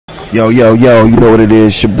Yo, yo, yo, you know what it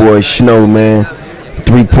is, your boy Snow, man.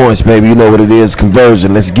 3 points, baby, you know what it is,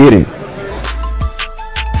 conversion, let's get it.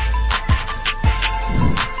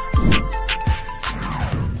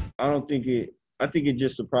 I don't think it. I think it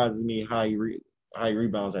just surprises me how he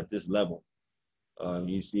rebounds at this level. When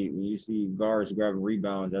you see guards grabbing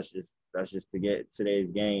rebounds, that's just to get today's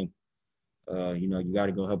game. You got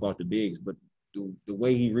to go help out the bigs. But the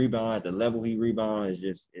way he rebound at the level he rebound is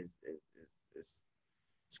just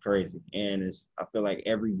it's crazy. And I feel like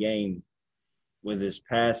every game with his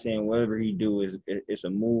passing, whatever he do it's a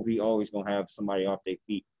move. He always gonna have somebody off their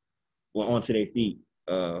feet, well onto their feet,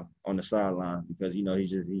 on the sideline because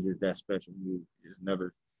he's just that special. He just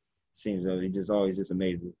never seems he just always just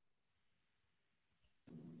amazing.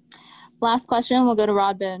 Last question, we'll go to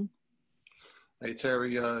Rod Ben. Hey,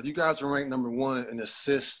 Terry, you guys are ranked #1 in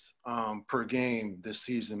assists per game this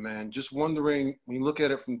season, man. Just wondering, when you look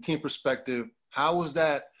at it from team perspective, how is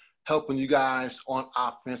that helping you guys on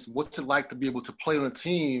offense? What's it like to be able to play on a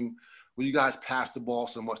team where you guys pass the ball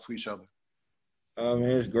so much to each other?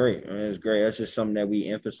 It's great. It's great. That's just something that we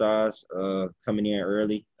emphasize coming in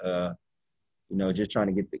early. Just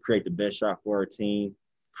trying to create the best shot for our team,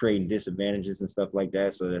 creating disadvantages and stuff like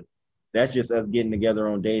that. So that's just us getting together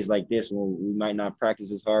on days like this when we might not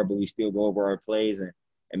practice as hard, but we still go over our plays and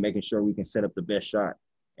making sure we can set up the best shot.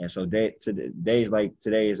 And so days like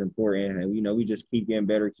today is important. And, we just keep getting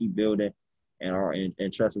better, keep building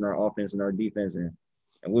and trusting our offense and our defense. And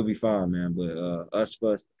we'll be fine, man. But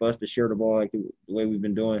for us to share the ball like the way we've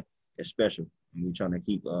been doing is special. And we're trying to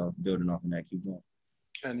keep building off of that, keep going.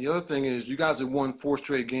 And the other thing is you guys have won 4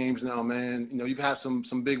 straight games now, man. You've had some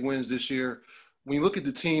big wins this year. When you look at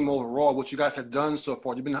the team overall, what you guys have done so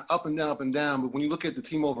far, you've been up and down. But when you look at the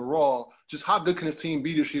team overall, just how good can this team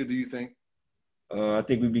be this year, do you think? I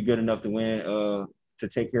think we'd be good enough to win, to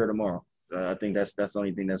take care of tomorrow. I think that's the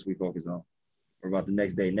only thing that we focus on. We're about the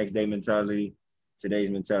next day mentality, today's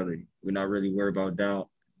mentality. We're not really worried about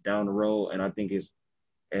down the road. And I think it's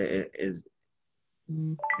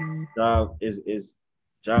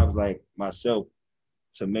jobs like myself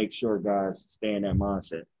to make sure guys stay in that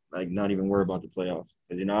mindset, like not even worry about the playoffs.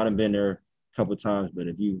 Because I done been there a couple of times, but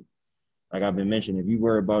like I've been mentioning, if you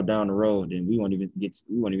worry about down the road, then we won't even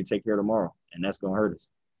take care of tomorrow, and that's gonna hurt us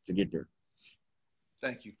to get there.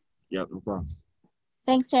 Thank you. Yep, no problem.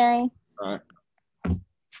 Thanks, Terry. All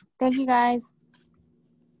Thank you, guys.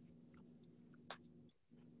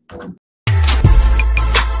 right.